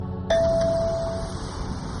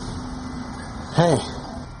Hey.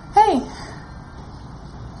 Hey.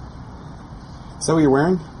 Is that what you're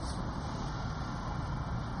wearing?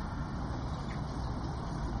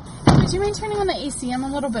 Would you mind turning on the AC? I'm a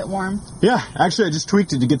little bit warm. Yeah, actually I just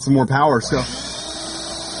tweaked it to get some more power, so...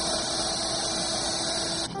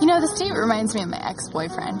 You know, the state reminds me of my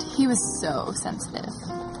ex-boyfriend. He was so sensitive.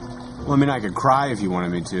 Well, I mean, I could cry if you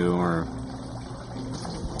wanted me to, or...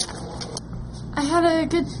 I had a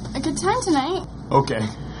good time tonight. Okay.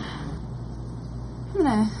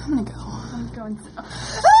 I'm gonna go. I'm going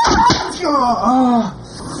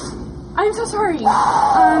I'm so sorry.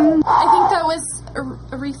 I think that was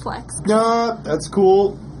a reflex. Yeah, that's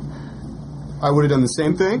cool. I would have done the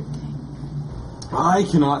same thing. I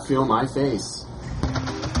cannot feel my face.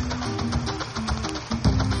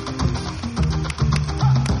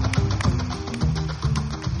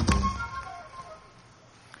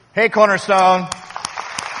 Hey, Cornerstone.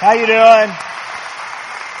 How you doing?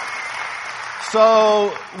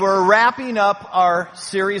 So, we're wrapping up our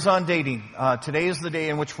series on dating. Today is the day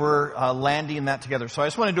in which we're landing that together. So I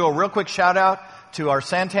just want to do a real quick shout out to our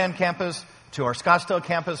Santan campus, to our Scottsdale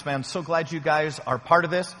campus. Man, I'm so glad you guys are part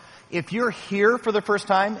of this. If you're here for the first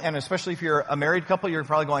time, and especially if you're a married couple, you're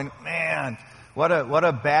probably going, man, what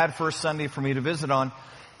a bad first Sunday for me to visit on.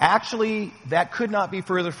 Actually, that could not be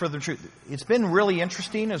further from the truth. It's been really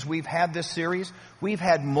interesting as we've had this series. We've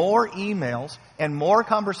had more emails and more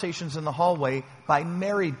conversations in the hallway by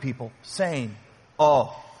married people saying,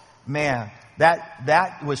 oh, man,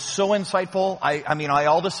 that was so insightful. I mean, I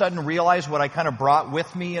all of a sudden realized what I kind of brought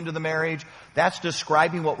with me into the marriage. That's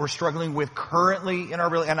describing what we're struggling with currently in our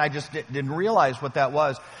relationship. And I just didn't realize what that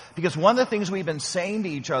was. Because one of the things we've been saying to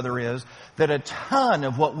each other is that a ton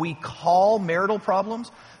of what we call marital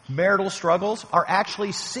problems, marital struggles, are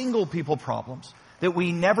actually single people problems that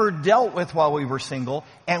we never dealt with while we were single,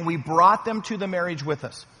 and we brought them to the marriage with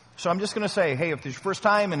us. So I'm just going to say, hey, if it's your first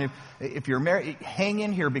time and if you're married, hang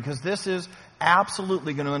in here, because this is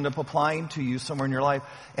absolutely going to end up applying to you somewhere in your life.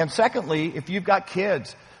 And secondly, if you've got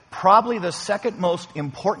kids, probably the second most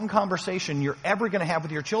important conversation you're ever going to have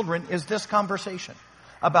with your children is this conversation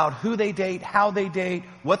about who they date, how they date,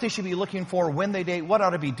 what they should be looking for when they date, what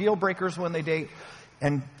ought to be deal breakers when they date.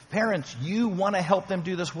 And parents, you want to help them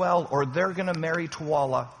do this well, or they're going to marry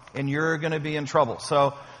Tuwala and you're going to be in trouble.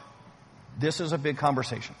 So this is a big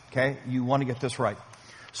conversation, okay? You want to get this right.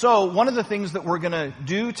 So one of the things that we're going to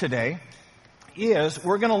do today is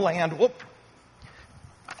we're going to land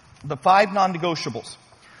the 5 non-negotiables.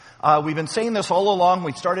 We've been saying this all along.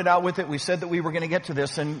 We started out with it. We said that we were going to get to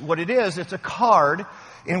this. And what it is, it's a card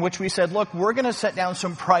in which we said, look, we're going to set down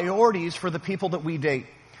some priorities for the people that we date.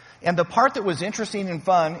 And the part that was interesting and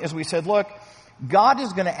fun is we said, look, God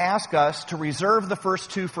is going to ask us to reserve the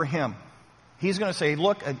first 2 for Him. He's going to say,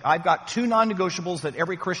 look, I've got 2 non-negotiables that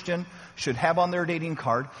every Christian should have on their dating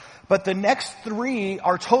card. But the next 3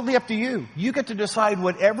 are totally up to you. You get to decide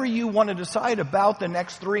whatever you want to decide about the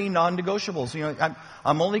next 3 non-negotiables. You know,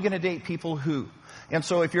 I'm only going to date people who. And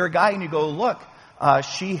so if you're a guy and you go, look,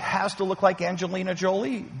 she has to look like Angelina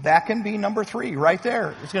Jolie, that can be number 3 right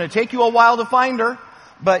there. It's going to take you a while to find her,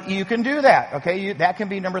 but you can do that, okay? That can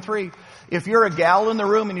be number 3. If you're a gal in the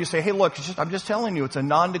room and you say, hey, look, I'm just telling you, it's a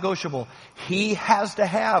non-negotiable. He has to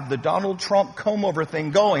have the Donald Trump comb-over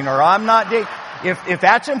thing going, or I'm not dating. If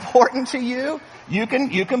that's important to you, you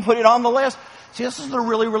can put it on the list. See, this is the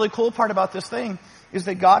really, really cool part about this thing, is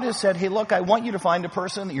that God has said, hey, look, I want you to find a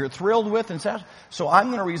person that you're thrilled with, and so I'm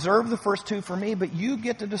going to reserve the first 2 for me, but you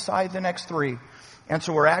get to decide the next 3. And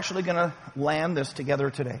so we're actually going to land this together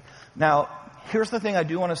today. Now, here's the thing I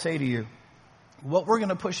do want to say to you. What we're going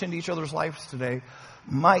to push into each other's lives today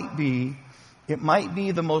might be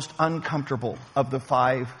the most uncomfortable of the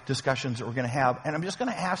 5 discussions that we're going to have. And I'm just going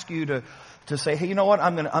to ask you to say, hey, you know what?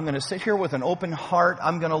 I'm going to sit here with an open heart.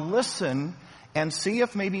 I'm going to listen and see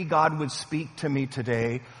if maybe God would speak to me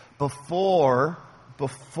today before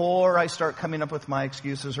I start coming up with my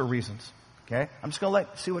excuses or reasons. Okay? I'm just going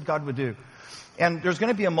to see what God would do. And there's going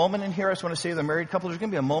to be a moment in here, I just want to say to the married couple, there's going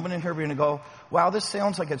to be a moment in here where you're going to go, wow, this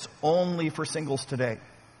sounds like it's only for singles today.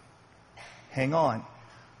 Hang on.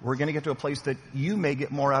 We're going to get to a place that you may get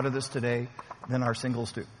more out of this today than our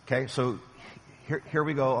singles do. Okay, so here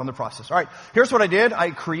we go on the process. All right, here's what I did.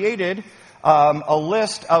 I created a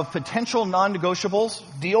list of potential non-negotiables,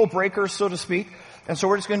 deal breakers, so to speak. And so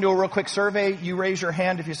we're just going to do a real quick survey. You raise your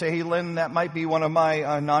hand if you say, hey, Lynn, that might be one of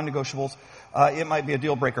my non-negotiables. It might be a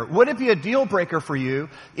deal breaker. Would it be a deal breaker for you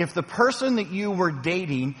if the person that you were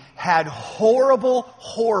dating had horrible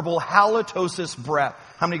halitosis breath?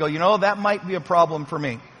 How many go, you know, that might be a problem for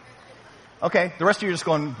me? Okay, the rest of you are just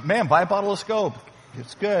going, man, buy a bottle of Scope.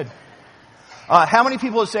 It's good. How many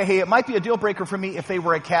people would say, hey, it might be a deal breaker for me if they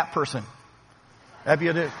were a cat person? That'd be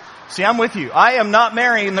a deal. See, I'm with you. I am not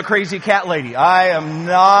marrying the crazy cat lady. I am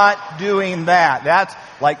not doing that. That's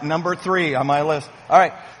like number 3 on my list. All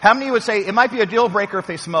right. How many would say it might be a deal breaker if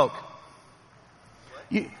they smoke?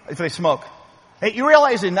 If they smoke. Hey, you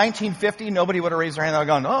realize in 1950, nobody would have raised their hand and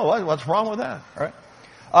gone, oh, what's wrong with that? All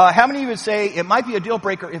right. How many would say it might be a deal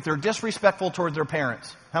breaker if they're disrespectful towards their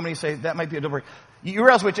parents? How many say that might be a deal breaker? You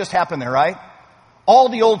realize what just happened there, right? All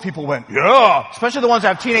the old people went, yeah. Especially the ones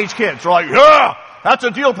that have teenage kids. They're like, yeah, that's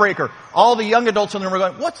a deal breaker. All the young adults in the room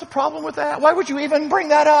are going, what's the problem with that? Why would you even bring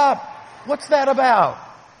that up? What's that about?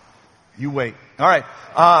 You wait. All right.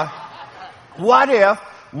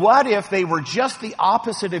 What if they were just the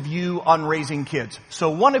opposite of you on raising kids?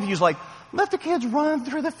 So one of you's like, let the kids run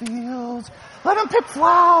through the fields. Let them pick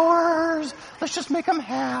flowers. Let's just make them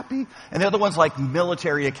happy. And the other one's like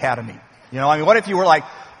military academy. You know, I mean, what if you were like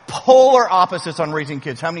polar opposites on raising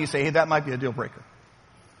kids? How many of you say, hey, that might be a deal breaker?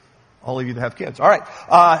 All of you that have kids. All right.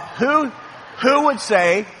 Who would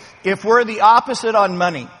say if we're the opposite on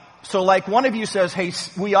money? So like one of you says, hey,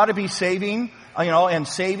 we ought to be saving, and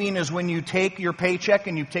saving is when you take your paycheck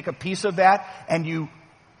and you take a piece of that and you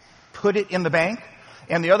put it in the bank.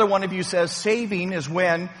 And the other one of you says saving is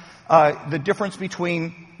when the difference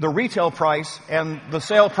between the retail price and the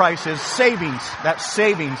sale price is savings. That's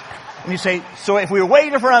savings. And you say, so if we were way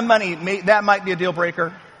different on money, that might be a deal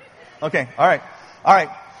breaker. Okay, all right.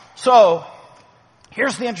 So,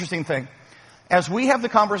 here's the interesting thing. As we have the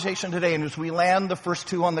conversation today, and as we land the first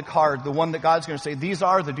 2 on the card, the one that God's going to say, these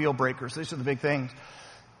are the deal breakers, these are the big things.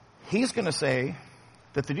 He's going to say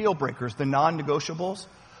that the deal breakers, the non-negotiables,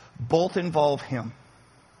 both involve Him.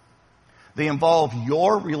 They involve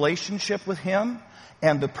your relationship with Him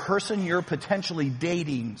and the person you're potentially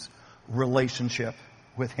dating's relationship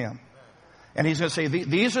with Him. And He's going to say,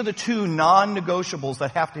 these are the 2 non-negotiables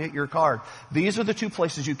that have to hit your card. These are the 2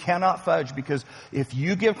 places you cannot fudge, because if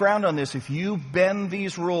you give ground on this, if you bend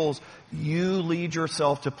these rules, you lead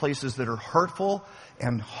yourself to places that are hurtful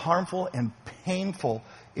and harmful and painful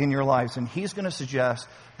in your lives. And He's going to suggest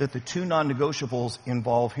that the 2 non-negotiables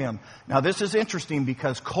involve Him. Now, this is interesting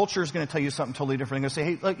because culture is going to tell you something totally different. They're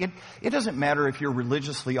going to say, hey, look, it doesn't matter if you're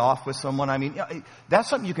religiously off with someone. I mean, that's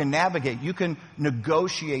something you can navigate. You can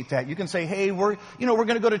negotiate that. You can say, hey, we're going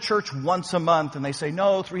to go to church once a month. And they say,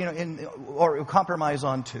 no, 3, or compromise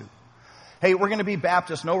on 2. Hey, we're going to be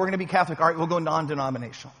Baptist. No, we're going to be Catholic. All right, we'll go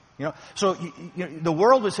non-denominational. So the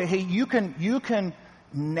world would say, hey, you can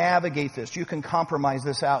navigate this. You can compromise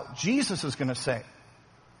this out. Jesus is going to say,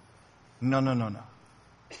 no.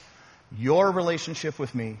 Your relationship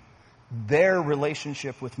with me, their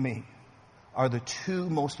relationship with me, are the 2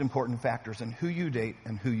 most important factors in who you date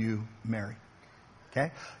and who you marry.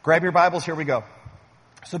 Okay? Grab your Bibles. Here we go.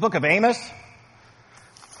 It's the book of Amos.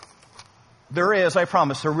 There is, I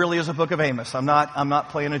promise, there really is a book of Amos. I'm not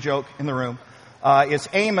playing a joke in the room. It's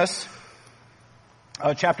Amos,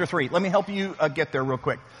 chapter 3. Let me help you get there real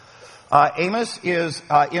quick. Amos is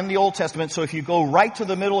in the Old Testament, so if you go right to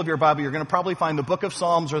the middle of your Bible, you're going to probably find the book of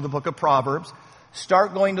Psalms or the book of Proverbs.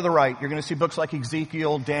 Start going to the right. You're going to see books like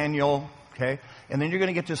Ezekiel, Daniel, okay? And then you're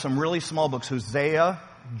going to get to some really small books, Hosea,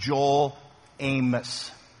 Joel,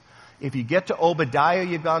 Amos. If you get to Obadiah,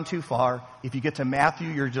 you've gone too far. If you get to Matthew,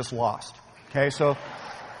 you're just lost. Okay, so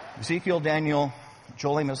Ezekiel, Daniel,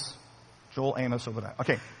 Joel, Amos, Obadiah.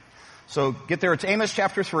 Okay, so get there. It's Amos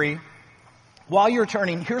chapter 3. While you're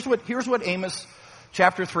turning, here's what Amos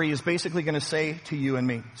chapter 3 is basically going to say to you and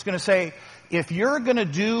me. It's going to say, if you're going to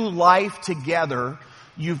do life together,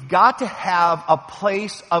 you've got to have a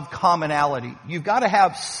place of commonality. You've got to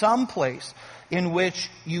have some place in which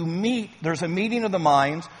you meet. There's a meeting of the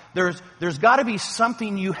minds. There's got to be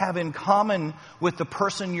something you have in common with the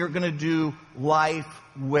person you're going to do life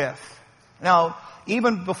with. Now,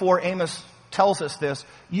 even before Amos tells us this,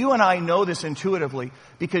 you and I know this intuitively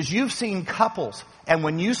because you've seen couples, and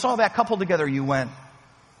when you saw that couple together, you went,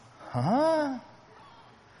 huh?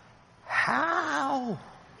 How?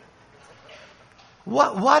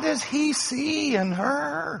 What does he see in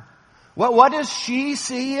her? What does she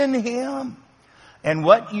see in him? And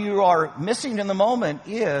what you are missing in the moment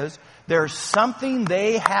is there's something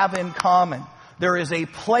they have in common. There is a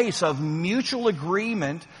place of mutual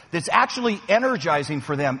agreement that's actually energizing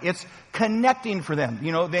for them. It's connecting for them.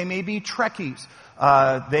 You know, they may be Trekkies.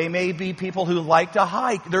 They may be people who like to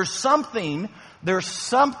hike. There's something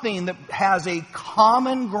that has a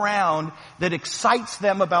common ground that excites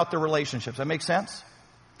them about their relationships. That makes sense?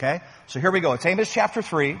 Okay? So here we go. It's Amos chapter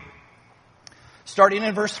 3. Starting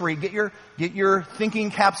in verse 3. Get your thinking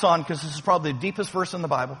caps on because this is probably the deepest verse in the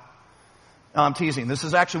Bible. No, I'm teasing. This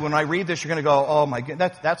is actually, when I read this, you're going to go, oh my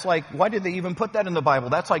goodness, that's like, why did they even put that in the Bible?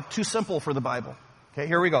 That's like too simple for the Bible. Okay,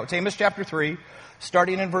 here we go. It's Amos chapter 3,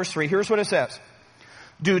 starting in verse 3. Here's what it says.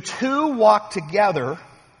 Do two walk together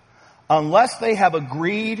unless they have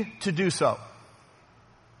agreed to do so?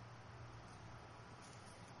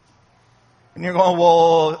 And you're going,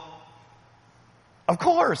 well, of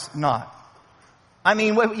course not. I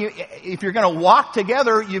mean, if you're going to walk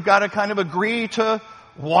together, you've got to kind of agree to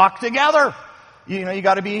walk together. You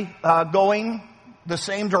got to be going the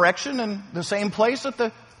same direction and the same place at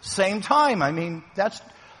the same time. I mean,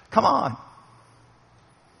 come on.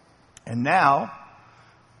 And now,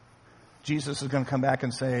 Jesus is going to come back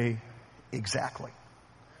and say, exactly.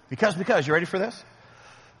 Because, you ready for this?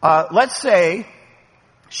 Let's say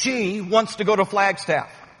she wants to go to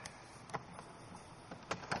Flagstaff.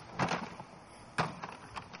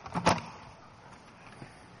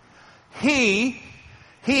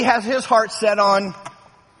 He has his heart set on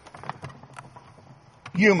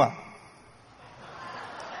Yuma.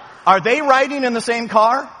 Are they riding in the same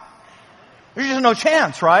car? There's just no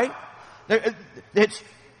chance, right? It's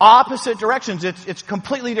opposite directions. It's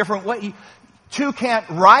completely different way. Two can't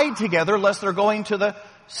ride together unless they're going to the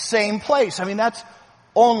same place. I mean, that's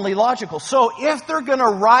only logical. So if they're going to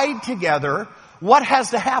ride together, what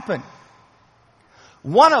has to happen?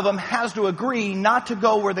 One of them has to agree not to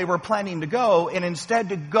go where they were planning to go and instead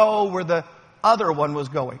to go where the other one was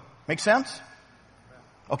going. Make sense?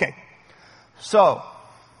 Okay. So,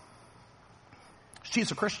 she's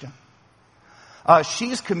a Christian.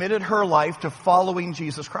 She's committed her life to following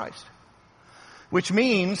Jesus Christ. Which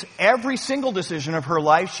means every single decision of her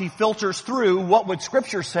life, she filters through what would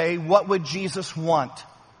Scripture say, what would Jesus want.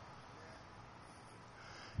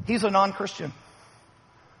 He's a non-Christian.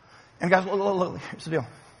 And guys, look, here's the deal.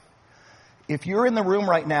 If you're in the room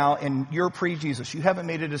right now and you're pre-Jesus, you haven't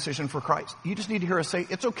made a decision for Christ, you just need to hear us say,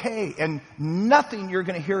 it's okay. And nothing you're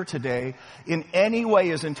going to hear today in any way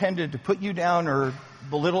is intended to put you down or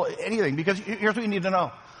belittle anything. Because here's what you need to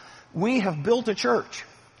know. We have built a church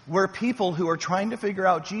where people who are trying to figure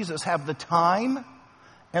out Jesus have the time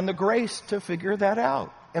and the grace to figure that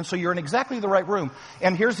out. And so you're in exactly the right room.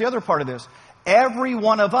 And here's the other part of this. Every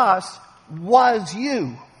one of us was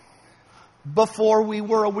you before we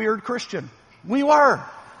were a weird Christian. We were.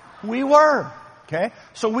 Okay?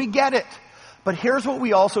 So we get it. But here's what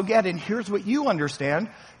we also get, and here's what you understand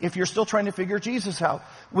if you're still trying to figure Jesus out.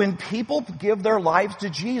 When people give their lives to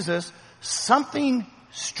Jesus, something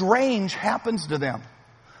strange happens to them.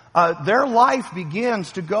 Their life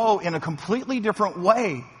begins to go in a completely different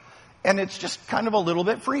way. And it's just kind of a little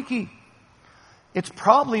bit freaky. It's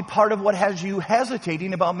probably part of what has you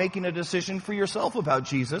hesitating about making a decision for yourself about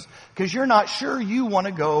Jesus, because you're not sure you want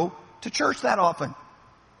to go to church that often.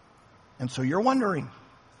 And so you're wondering.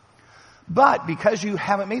 But because you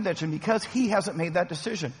haven't made that decision, because he hasn't made that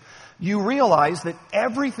decision, you realize that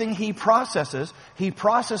everything he processes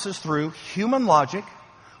through human logic,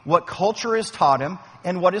 what culture has taught him,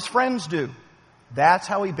 and what his friends do. That's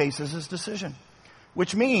how he bases his decision.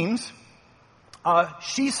 Which means,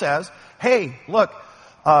 she says, hey, look,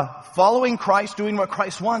 following Christ, doing what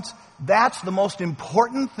Christ wants, that's the most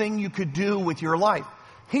important thing you could do with your life.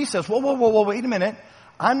 He says, whoa, wait a minute.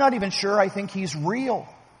 I'm not even sure I think he's real.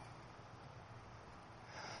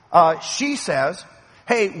 She says,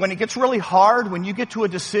 hey, when it gets really hard, when you get to a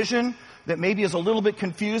decision that maybe is a little bit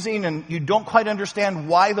confusing and you don't quite understand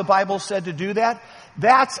why the Bible said to do that,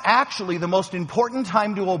 that's actually the most important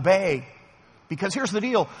time to obey. Because here's the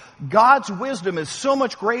deal. God's wisdom is so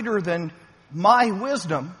much greater than my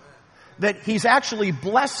wisdom that he's actually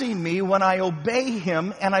blessing me when I obey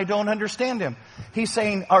him and I don't understand him. He's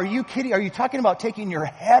saying, are you kidding? Are you talking about taking your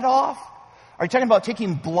head off? Are you talking about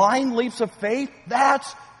taking blind leaps of faith?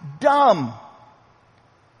 That's dumb.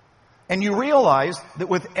 And you realize that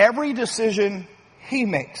with every decision he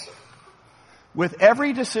makes, with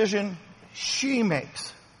every decision she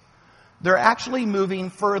makes, they're actually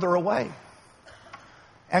moving further away.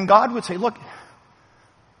 And God would say, look,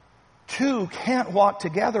 two can't walk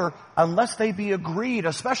together unless they be agreed,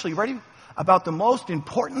 especially, ready, about the most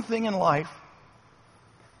important thing in life.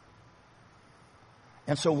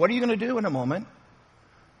 And so what are you going to do in a moment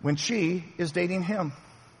when she is dating him?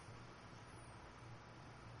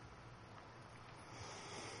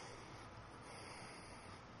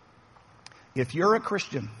 If you're a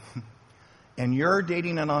Christian and you're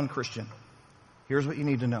dating a non-Christian, here's what you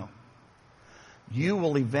need to know. You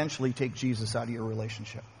will eventually take Jesus out of your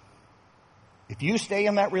relationship. If you stay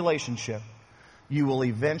in that relationship, you will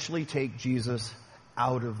eventually take Jesus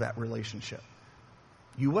out of that relationship.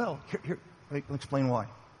 You will. Here, let me explain why.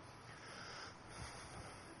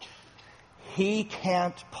 he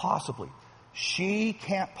can't possibly, she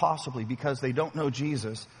can't possibly, because they don't know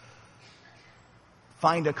Jesus,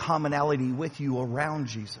 find a commonality with you around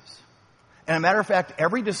Jesus. And a matter of fact,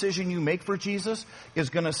 every decision you make for Jesus is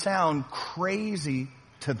going to sound crazy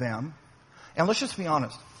to them. And let's just be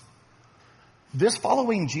honest. This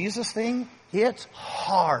following Jesus thing, it's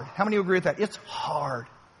hard. How many agree with that? It's hard.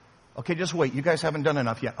 Okay, just wait. You guys haven't done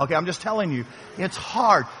enough yet. Okay, I'm just telling you. It's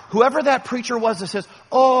hard. Whoever that preacher was that says,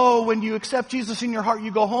 oh, when you accept Jesus in your heart,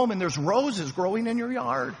 you go home and there's roses growing in your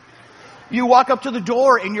yard. You walk up to the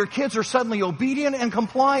door and your kids are suddenly obedient and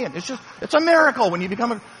compliant. It's a miracle when you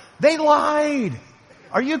become a... They lied.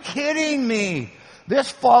 Are you kidding me? This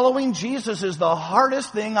following Jesus is the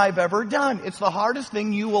hardest thing I've ever done. It's the hardest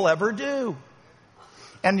thing you will ever do.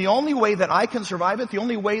 And the only way that I can survive it, the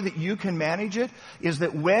only way that you can manage it, is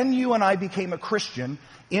that when you and I became a Christian,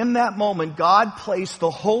 in that moment, God placed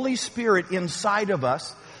the Holy Spirit inside of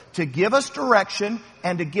us to give us direction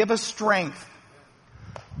and to give us strength.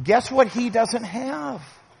 Guess what he doesn't have?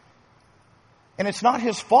 And it's not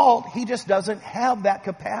his fault. He just doesn't have that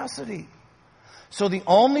capacity. So the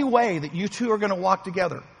only way that you two are going to walk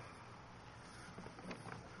together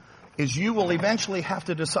is you will eventually have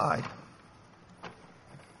to decide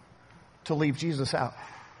to leave Jesus out,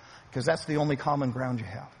 because that's the only common ground you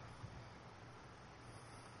have.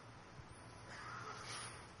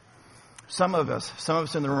 Some of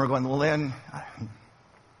us in the room are going, well, Lynn,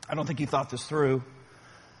 I don't think you thought this through,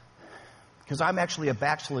 because I'm actually a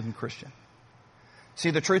backslidden Christian.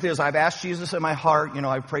 See, the truth is, I've asked Jesus in my heart,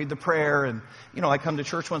 I've prayed the prayer, and, I come to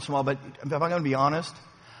church once in a while, but if I'm going to be honest,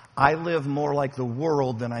 I live more like the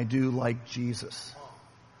world than I do like Jesus.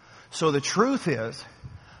 So the truth is,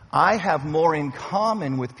 I have more in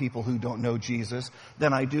common with people who don't know Jesus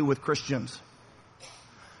than I do with Christians.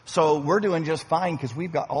 So we're doing just fine because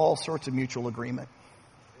we've got all sorts of mutual agreement.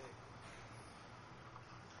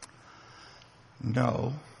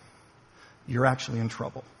 No, you're actually in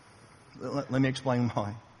trouble. Let me explain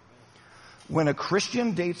why. When a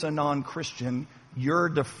Christian dates a non-Christian, you're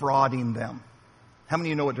defrauding them. How many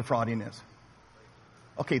of you know what defrauding is?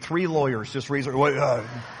 Okay, 3 lawyers. Just raise their... Okay,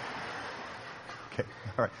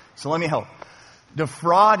 all right. So let me help.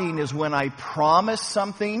 Defrauding is when I promise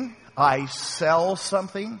something, I sell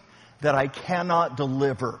something that I cannot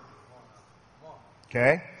deliver.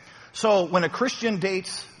 Okay? So when a Christian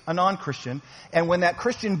dates a non-Christian, and when that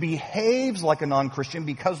Christian behaves like a non-Christian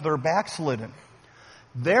because they're backslidden,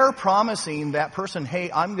 they're promising that person,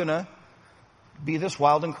 hey, I'm going to be this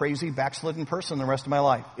wild and crazy backslidden person the rest of my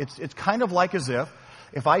life. It's kind of like as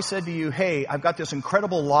if I said to you, hey, I've got this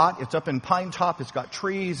incredible lot. It's up in Pine Top. It's got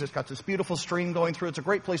trees. It's got this beautiful stream going through. It's a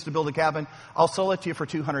great place to build a cabin. I'll sell it to you for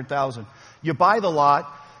 $200,000. You buy the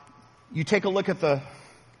lot. You take a look at the,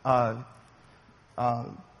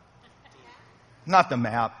 not the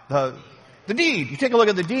map, the deed. You take a look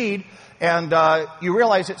at the deed, and you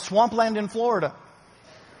realize it's swampland in Florida.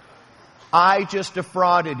 I just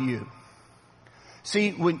defrauded you.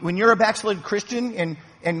 See, when you're a backslidden Christian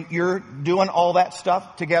and you're doing all that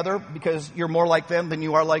stuff together because you're more like them than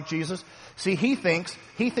you are like Jesus, see, he thinks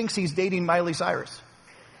he's dating Miley Cyrus.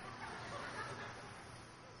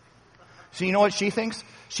 So you know what she thinks?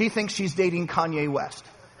 She thinks she's dating Kanye West.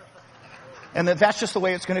 And that's just the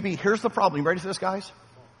way it's going to be. Here's the problem. You ready for this, guys?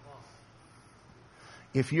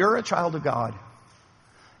 If you're a child of God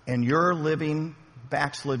and you're living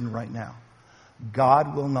backslidden right now,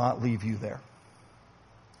 God will not leave you there.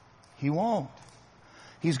 He won't.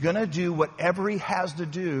 He's going to do whatever he has to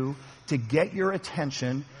do to get your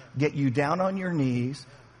attention, get you down on your knees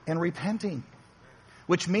and repenting.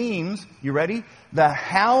 Which means, you ready? The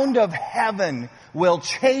hound of heaven will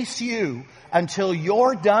chase you until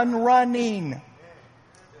you're done running.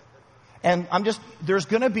 And there's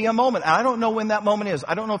going to be a moment. And I don't know when that moment is.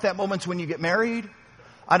 I don't know if that moment's when you get married.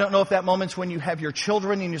 I don't know if that moment's when you have your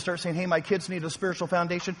children and you start saying, hey, my kids need a spiritual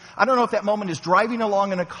foundation. I don't know if that moment is driving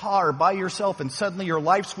along in a car by yourself and suddenly your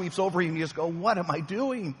life sweeps over you and you just go, what am I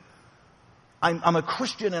doing? I'm a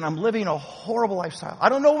Christian and I'm living a horrible lifestyle. I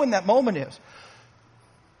don't know when that moment is.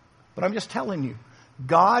 But I'm just telling you,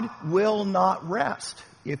 God will not rest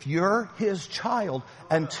if you're his child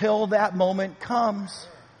until that moment comes.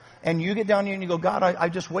 And you get down here and you go, God, I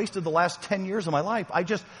just wasted the last 10 years of my life.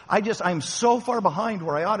 I'm so far behind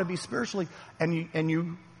where I ought to be spiritually. And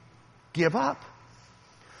you give up.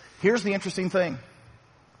 Here's the interesting thing.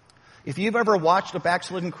 If you've ever watched a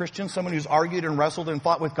backslidden Christian, someone who's argued and wrestled and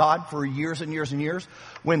fought with God for years and years and years,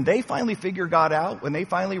 when they finally figure God out, when they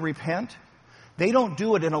finally repent, they don't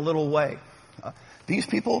do it in a little way. These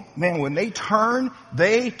people, man, when they turn.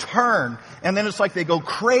 And then it's like they go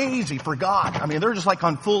crazy for God. I mean, they're just like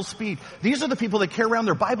on full speed. These are the people that carry around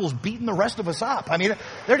their Bibles beating the rest of us up. I mean,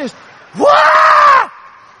 they're just, wah!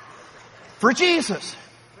 For Jesus.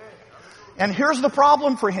 And here's the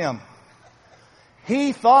problem for him.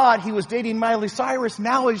 He thought he was dating Miley Cyrus.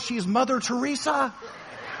 Now she's Mother Teresa.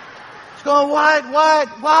 He's going, what?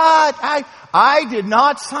 I did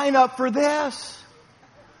not sign up for this.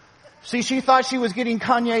 See, she thought she was getting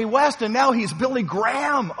Kanye West, and now he's Billy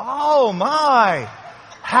Graham. Oh, my.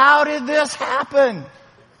 How did this happen?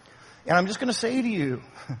 And I'm just going to say to you,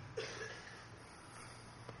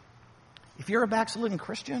 if you're a backslidden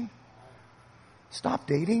Christian, stop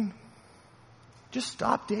dating. Just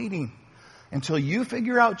stop dating until you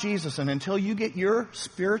figure out Jesus and until you get your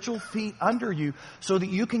spiritual feet under you so that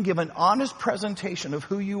you can give an honest presentation of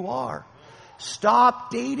who you are. Stop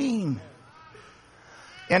dating.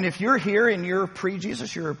 And if you're here and you're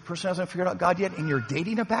pre-Jesus, you're a person who hasn't figured out God yet, and you're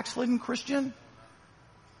dating a backslidden Christian,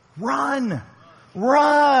 run.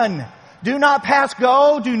 Do not pass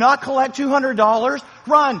go. Do not collect $200.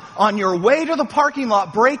 Run. On your way to the parking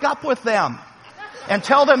lot, break up with them and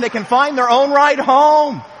tell them they can find their own ride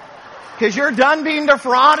home because you're done being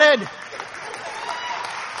defrauded.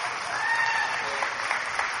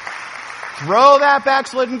 Throw that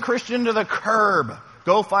backslidden Christian to the curb.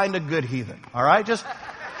 Go find a good heathen. All right? Just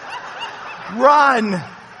run.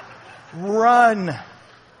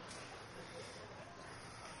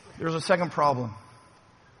 There's a second problem.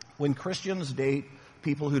 When Christians date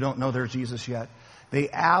people who don't know their Jesus yet, they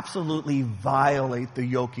absolutely violate the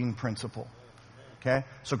yoking principle. Okay?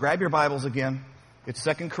 So grab your Bibles again. It's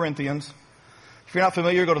 2 Corinthians. If you're not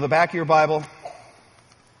familiar, go to the back of your Bible.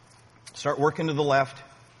 Start working to the left.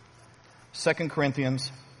 2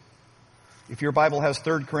 Corinthians. If your Bible has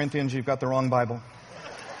 3 Corinthians, you've got the wrong Bible.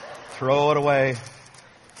 Throw it away.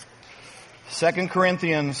 2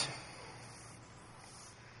 Corinthians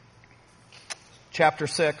chapter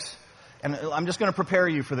 6. And I'm just going to prepare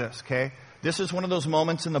you for this, okay? This is one of those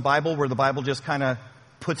moments in the Bible where the Bible just kind of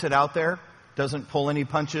puts it out there. Doesn't pull any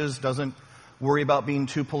punches. Doesn't worry about being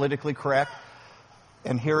too politically correct.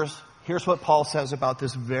 And here's what Paul says about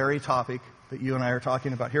this very topic that you and I are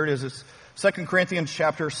talking about. Here it is. It's 2 Corinthians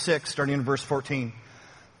chapter 6, starting in verse 14.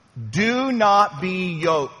 Do not be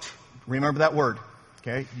yoked. Remember that word.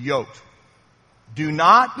 Okay? Yoked. Do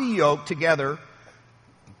not be yoked together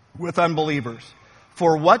with unbelievers.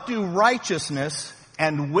 For what do righteousness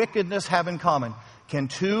and wickedness have in common? Can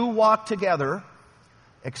two walk together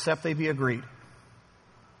except they be agreed?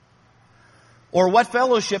 Or what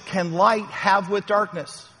fellowship can light have with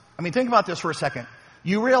darkness? I mean, think about this for a second.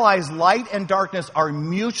 You realize light and darkness are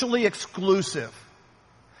mutually exclusive.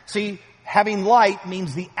 See, having light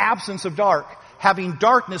means the absence of dark. Having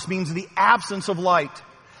darkness means the absence of light.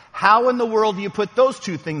 How in the world do you put those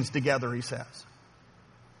two things together, he says.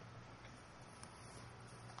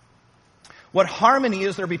 What harmony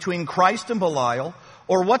is there between Christ and Belial?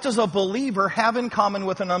 Or what does a believer have in common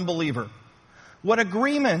with an unbeliever? What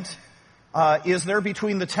agreement is there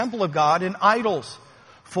between the temple of God and idols?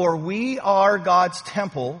 For we are God's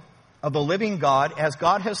temple of the living God. As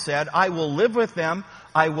God has said, I will live with them,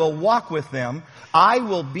 I will walk with them, I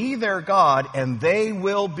will be their God, and they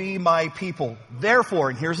will be my people. Therefore,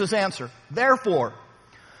 and here's his answer, therefore,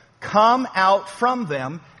 come out from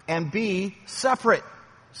them and be separate,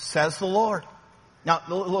 says the Lord. Now,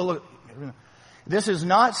 look, this is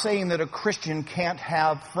not saying that a Christian can't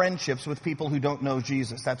have friendships with people who don't know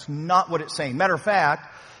Jesus. That's not what it's saying. Matter of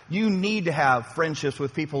fact, you need to have friendships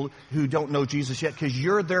with people who don't know Jesus yet because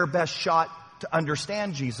you're their best shot to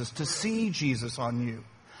understand Jesus, to see Jesus on you.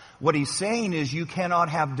 What he's saying is you cannot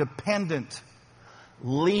have dependent,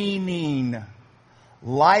 leaning,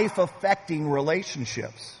 life-affecting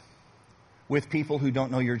relationships with people who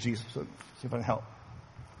don't know your Jesus. So, see if I can help.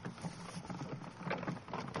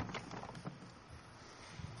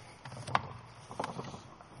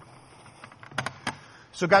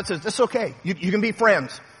 So God says, it's okay. You can be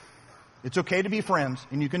friends. It's okay to be friends.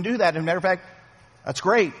 And you can do that. As a matter of fact, that's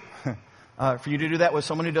great for you to do that with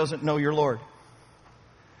someone who doesn't know your Lord.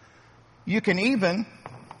 You can even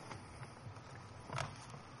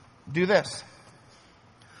do this.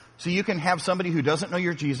 So you can have somebody who doesn't know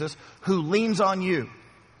your Jesus, who leans on you,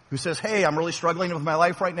 who says, hey, I'm really struggling with my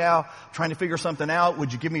life right now, trying to figure something out.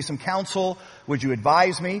 Would you give me some counsel? Would you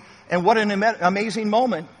advise me? And what an amazing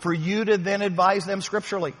moment for you to then advise them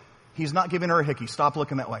scripturally. He's not giving her a hickey. Stop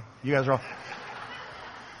looking that way. You guys are all...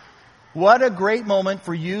 What a great moment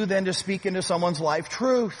for you then to speak into someone's life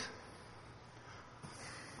truth.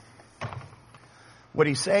 What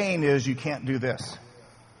he's saying is you can't do this.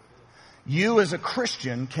 You as a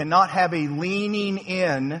Christian cannot have a leaning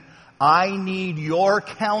in, I need your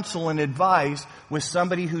counsel and advice with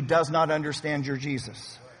somebody who does not understand your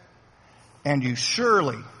Jesus. And you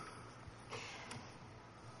surely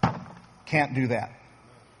can't do that.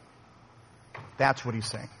 That's what he's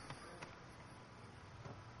saying.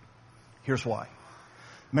 Here's why.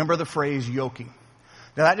 Remember the phrase yoking.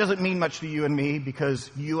 Now that doesn't mean much to you and me because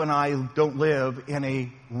you and I don't live in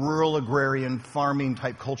a rural agrarian farming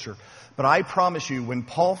type culture. But I promise you, when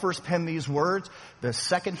Paul first penned these words, the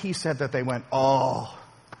second he said that, they went, oh,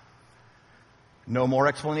 no more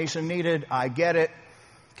explanation needed. I get it.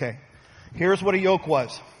 Okay. Here's what a yoke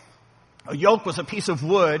was. A yoke was a piece of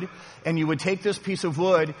wood, and you would take this piece of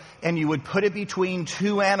wood and you would put it between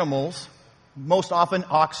two animals, most often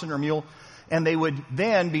oxen or mule, and they would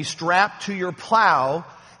then be strapped to your plow,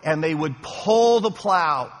 and they would pull the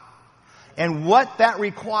plow. And what that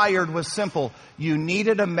required was simple. You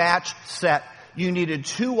needed a matched set. You needed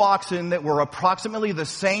two oxen that were approximately the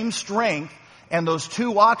same strength, and those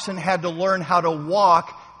two oxen had to learn how to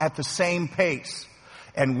walk at the same pace.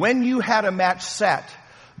 And when you had a matched set,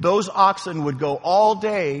 those oxen would go all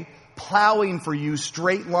day plowing for you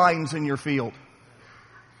straight lines in your field.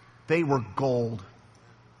 They were gold.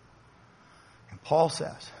 And Paul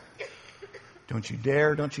says, don't you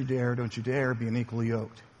dare, don't you dare, don't you dare be unequally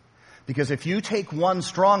yoked. Because if you take one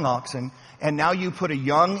strong oxen and now you put a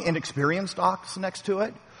young, inexperienced ox next to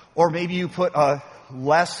it, or maybe you put a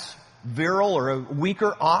less virile or a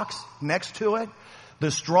weaker ox next to it, the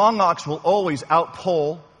strong ox will always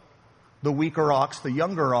outpull the weaker ox, the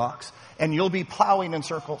younger ox, and you'll be plowing in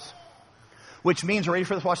circles. Which means, ready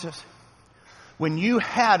for this? Watch this. When you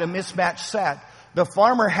had a mismatched set, the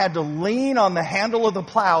farmer had to lean on the handle of the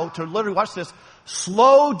plow to literally, watch this,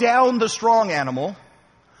 slow down the strong animal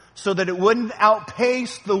so that it wouldn't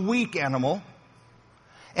outpace the weak animal.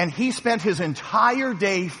 And he spent his entire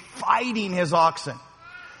day fighting his oxen.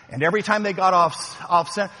 And every time they got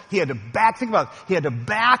off center, he had to think about it, he had to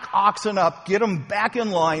back oxen up, get them back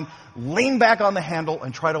in line, lean back on the handle,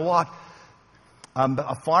 and try to walk.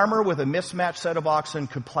 A farmer with a mismatched set of oxen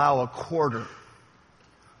could plow a quarter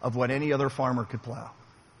of what any other farmer could plow.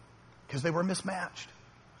 Because they were mismatched.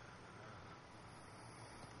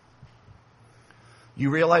 You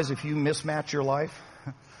realize if you mismatch your life,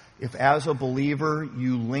 if as a believer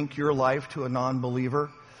you link your life to a non-believer,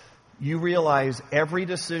 you realize every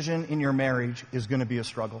decision in your marriage is going to be a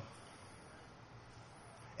struggle.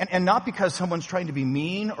 And not because someone's trying to be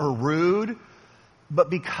mean or rude, but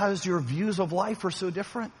because your views of life are so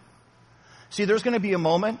different. See, there's going to be a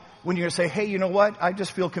moment when you're going to say, hey, you know what? I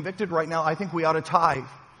just feel convicted right now. I think we ought to tithe.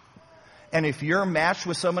 And if you're matched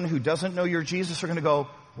with someone who doesn't know your Jesus, they're going to go,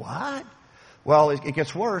 what? Well, it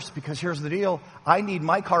gets worse because here's the deal. I need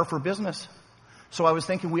my car for business. So I was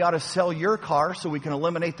thinking we ought to sell your car so we can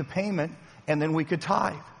eliminate the payment and then we could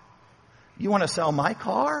tithe. You want to sell my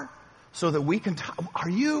car so that we can tithe? Are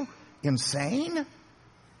you insane?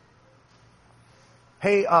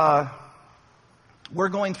 Hey, we're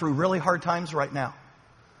going through really hard times right now.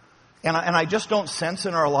 And I just don't sense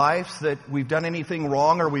in our lives that we've done anything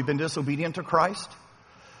wrong or we've been disobedient to Christ.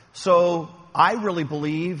 So I really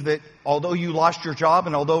believe that although you lost your job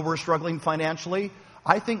and although we're struggling financially,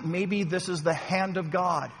 I think maybe this is the hand of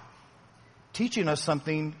God teaching us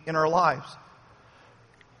something in our lives.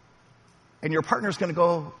 And your partner's going to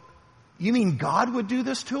go, you mean God would do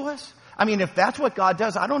this to us? I mean, if that's what God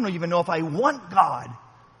does, I don't even know if I want God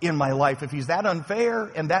in my life, if he's that unfair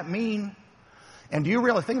and that mean. And do you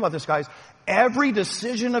really think about this, guys? Every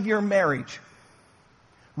decision of your marriage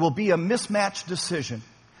will be a mismatched decision.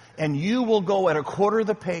 And you will go at a quarter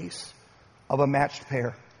the pace of a matched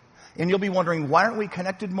pair. And you'll be wondering, why aren't we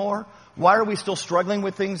connected more? Why are we still struggling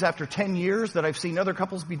with things after 10 years that I've seen other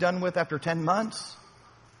couples be done with after 10 months?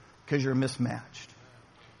 Because you're mismatched.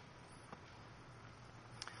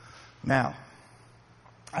 Now,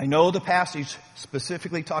 I know the passage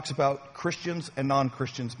specifically talks about Christians and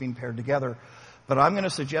non-Christians being paired together, but I'm going to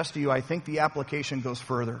suggest to you, I think the application goes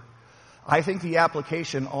further. I think the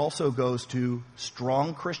application also goes to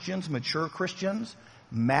strong Christians, mature Christians,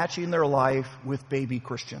 matching their life with baby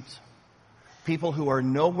Christians. People who are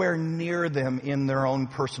nowhere near them in their own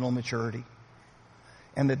personal maturity.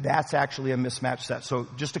 And that's actually a mismatched set. So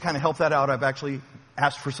just to kind of help that out, I've actually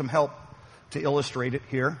asked for some help to illustrate it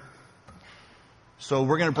here. So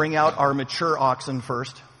we're going to bring out our mature oxen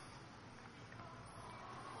first.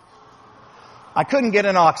 I couldn't get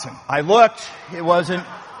an oxen. I looked, it wasn't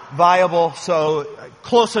viable, so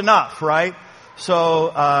close enough, right?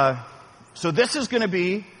 So this is going to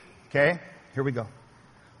be, okay, here we go.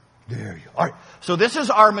 There you go. All right. So this is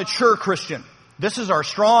our mature Christian. This is our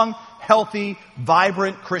strong, healthy,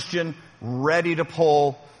 vibrant Christian ready to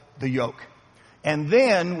pull the yoke. And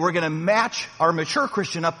then we're going to match our mature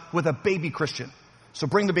Christian up with a baby Christian. So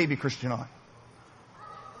bring the baby Christian on.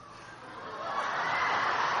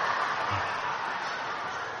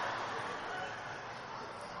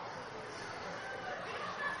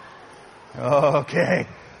 Okay.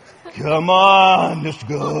 Come on. Let's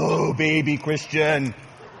go, baby Christian.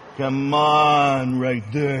 Come on, right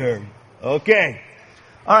there. Okay.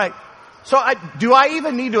 All right. So do I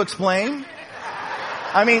even need to explain?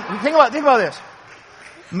 I mean, think about this.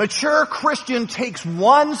 Mature Christian takes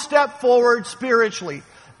one step forward spiritually.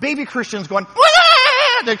 Baby Christian's going,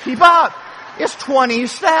 Wah! To keep up. It's 20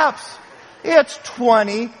 steps. It's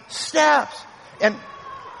 20 steps. And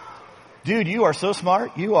dude, you are so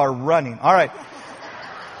smart. You are running. All right.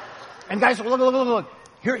 And guys, look.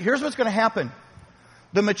 Here's what's going to happen.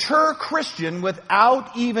 The mature Christian,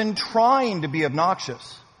 without even trying to be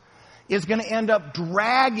obnoxious, is going to end up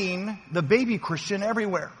dragging the baby Christian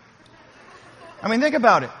everywhere. I mean, think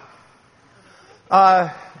about it.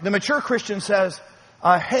 The mature Christian says,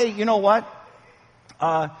 hey, you know what?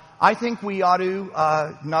 I think we ought to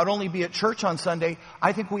not only be at church on Sunday,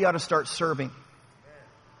 I think we ought to start serving.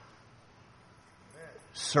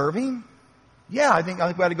 Serving? Yeah, I think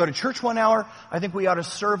we ought to go to church 1 hour. I think we ought to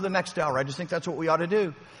serve the next hour. I just think that's what we ought to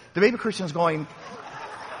do. The baby Christian's going,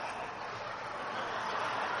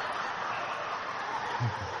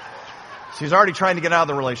 she's already trying to get out of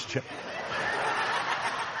the relationship.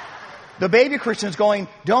 The baby Christian's going,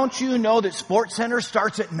 don't you know that Sports Center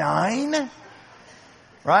starts at 9?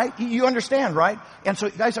 Right? You understand, right? And so,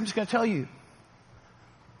 guys, I'm just going to tell you.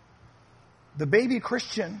 The baby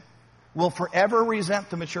Christian will forever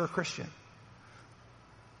resent the mature Christian.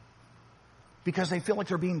 Because they feel like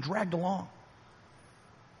they're being dragged along.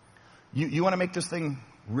 You want to make this thing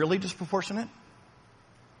really disproportionate?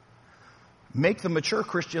 Make the mature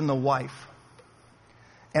Christian the wife.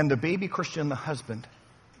 And the baby Christian the husband.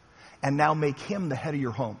 And now make him the head of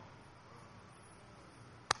your home.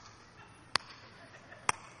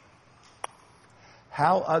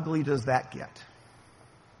 How ugly does that get?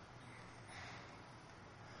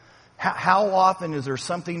 How often is there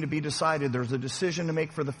something to be decided? There's a decision to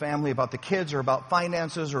make for the family about the kids or about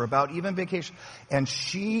finances or about even vacation. And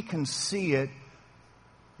she can see it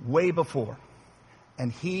way before.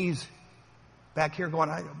 And he's back here going,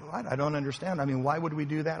 I don't understand. I mean, why would we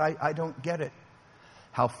do that? I don't get it.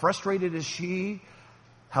 How frustrated is she?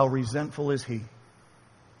 How resentful is he?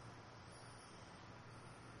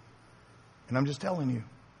 And I'm just telling you.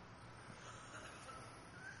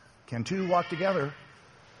 Can two walk together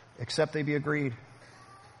except they be agreed?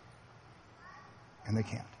 And they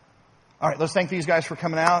can't. All right, let's thank these guys for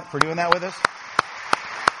coming out, for doing that with us.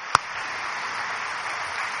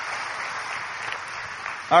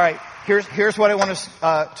 All right, here's what I want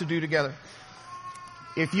us to do together.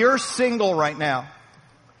 If you're single right now,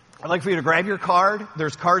 I'd like for you to grab your card.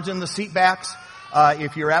 There's cards in the seat backs.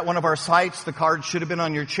 If you're at one of our sites, the card should have been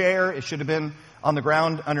on your chair. It should have been on the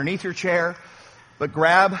ground underneath your chair. But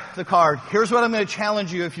grab the card. Here's what I'm going to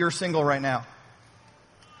challenge you if you're single right now.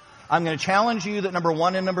 I'm going to challenge you that number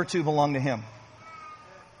 1 and number 2 belong to him.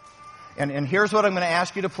 And here's what I'm going to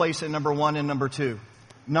ask you to place at number 1 and number 2.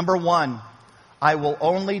 Number 1, I will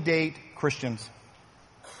only date Christians.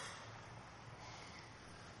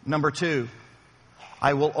 Number 2,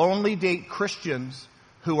 I will only date Christians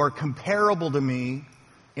who are comparable to me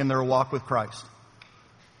in their walk with Christ.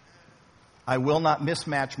 I will not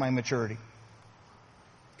mismatch my maturity.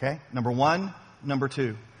 Okay? Number 1, number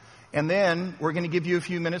 2. And then we're going to give you a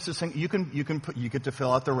few minutes to sing. You get to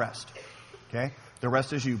fill out the rest. Okay? The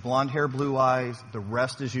rest is you. Blonde hair, blue eyes, the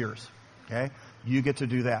rest is yours. Okay? You get to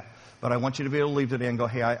do that. But I want you to be able to leave today and go,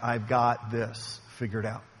 hey, I've got this figured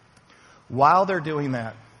out. While they're doing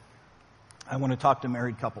that, I want to talk to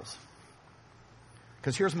married couples.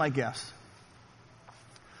 Because here's my guess.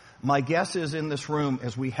 My guess is in this room,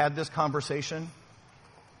 as we had this conversation,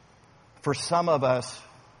 for some of us,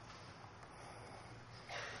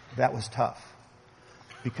 that was tough.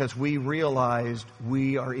 Because we realized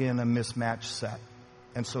we are in a mismatched set.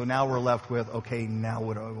 And so now we're left with, okay, now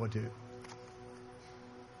what do I do?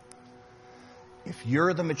 If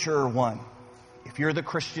you're the mature one, if you're the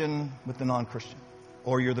Christian with the non-Christian,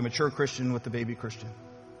 or you're the mature Christian with the baby Christian,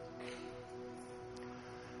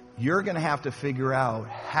 you're going to have to figure out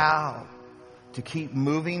how to keep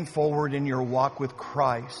moving forward in your walk with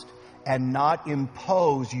Christ and not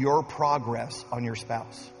impose your progress on your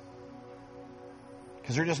spouse.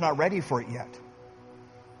 Because they're just not ready for it yet.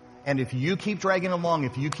 And if you keep dragging along,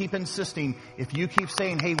 if you keep insisting, if you keep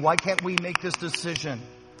saying, hey, why can't we make this decision?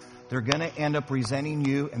 they're going to end up resenting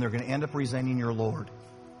you, and they're going to end up resenting your Lord.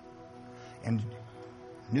 And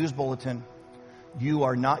news bulletin, you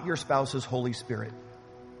are not your spouse's Holy Spirit.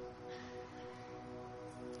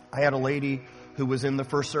 I had a lady who was in the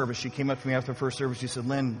first service. She came up to me after the first service. She said,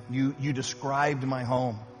 Lynn, you described my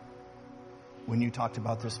home when you talked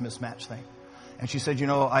about this mismatch thing. And she said,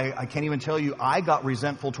 I can't even tell you, I got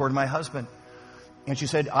resentful toward my husband. And she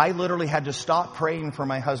said, I literally had to stop praying for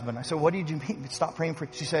my husband. I said, what did you mean, stop praying for?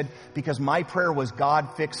 She said, because my prayer was,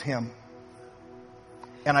 God, fix him.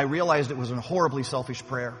 And I realized it was a horribly selfish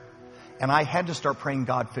prayer. And I had to start praying,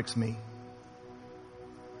 God, fix me.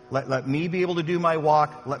 Let me be able to do my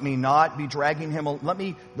walk. Let me not be dragging him. Let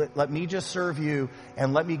me just serve you,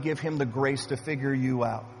 and let me give him the grace to figure you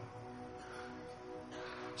out.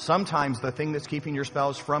 Sometimes the thing that's keeping your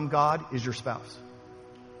spouse from God is your spouse.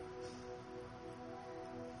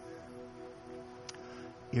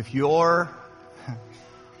 If you're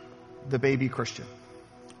the baby Christian,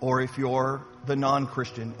 or if you're the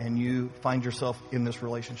non-Christian and you find yourself in this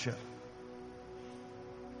relationship,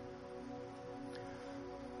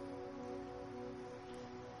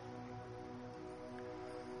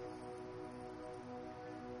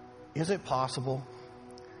 is it possible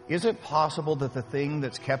that the thing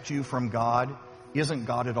that's kept you from God isn't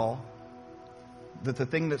God at all? That the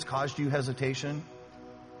thing that's caused you hesitation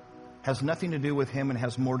has nothing to do with him and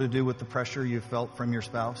has more to do with the pressure you felt from your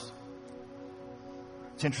spouse?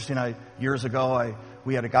 It's interesting. Years ago,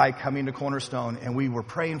 we had a guy coming to Cornerstone, and we were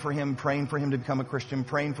praying for him to become a Christian,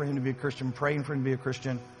 praying for him to be a Christian, praying for him to be a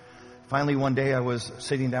Christian. Finally, one day I was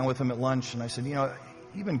sitting down with him at lunch, and I said,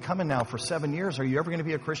 you've been coming now for 7 years. Are you ever going to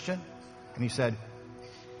be a Christian? And he said,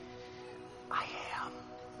 I am.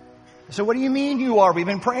 I said, what do you mean you are? We've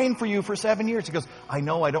been praying for you for 7 years. He goes, I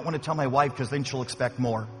know, I don't want to tell my wife because then she'll expect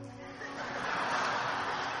more.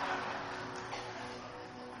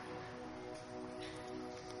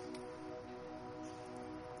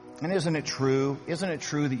 And isn't it true? Isn't it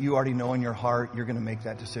true that you already know in your heart you're going to make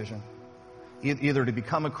that decision? Either to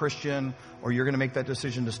become a Christian, or you're going to make that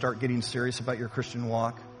decision to start getting serious about your Christian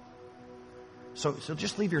walk. So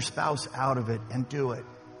just leave your spouse out of it and do it.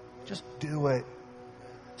 Just do it.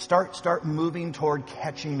 Start moving toward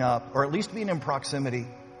catching up, or at least being in proximity.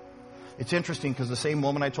 It's interesting because the same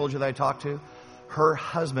woman I told you that I talked to, her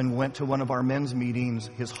husband went to one of our men's meetings.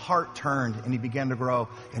 His heart turned and he began to grow.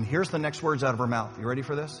 And here's the next words out of her mouth. You ready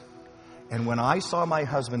for this? And when I saw my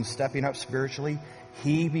husband stepping up spiritually,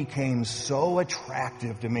 he became so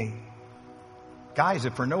attractive to me. Guys,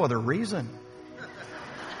 if for no other reason.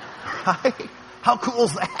 Right? How cool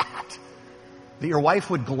is that? That your wife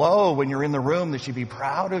would glow when you're in the room, that she'd be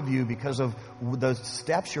proud of you because of the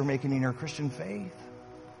steps you're making in your Christian faith.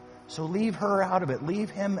 So leave her out of it. Leave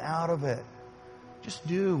him out of it. Just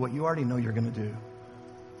do what you already know you're going to do.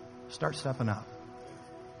 Start stepping up.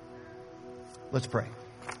 Let's pray.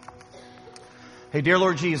 Hey, dear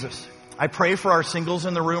Lord Jesus, I pray for our singles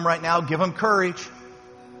in the room right now. Give them courage.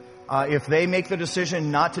 If they make the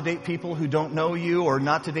decision not to date people who don't know you, or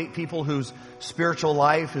not to date people whose spiritual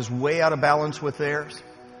life is way out of balance with theirs,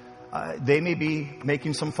 they may be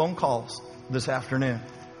making some phone calls this afternoon.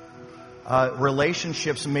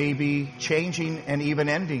 Relationships may be changing and even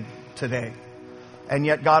ending today. And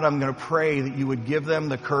yet, God, I'm going to pray that you would give them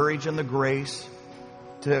the courage and the grace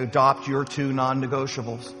to adopt your 2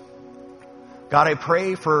 non-negotiables. God, I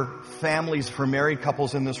pray for families, for married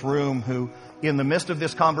couples in this room who, in the midst of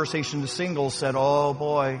this conversation to singles, said, oh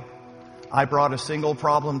boy, I brought a single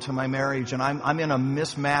problem to my marriage and I'm in a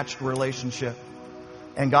mismatched relationship.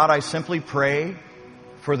 And God, I simply pray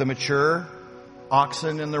for the mature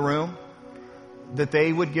oxen in the room that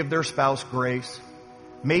they would give their spouse grace,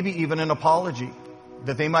 maybe even an apology,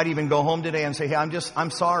 that they might even go home today and say, hey,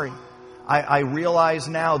 I'm sorry. I realize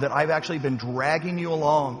now that I've actually been dragging you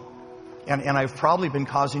along, and I've probably been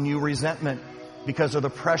causing you resentment because of the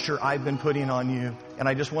pressure I've been putting on you. And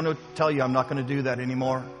I just want to tell you, I'm not going to do that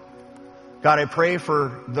anymore. God, I pray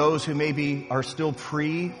for those who maybe are still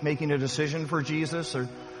making a decision for Jesus, or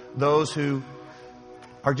those who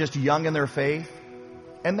are just young in their faith,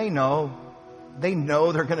 and they know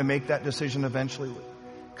they're going to make that decision eventually.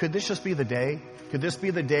 Could this just be the day? Could this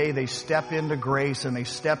be the day they step into grace and they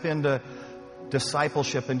step into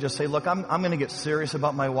discipleship and just say, look, I'm going to get serious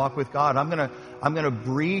about my walk with God. I'm going to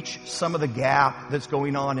breach some of the gap that's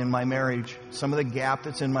going on in my marriage, some of the gap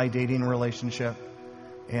that's in my dating relationship.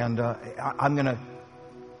 And I'm going to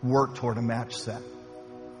work toward a match set.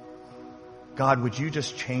 God, would you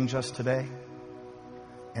just change us today?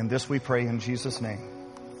 And this we pray in Jesus' name.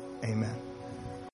 Amen.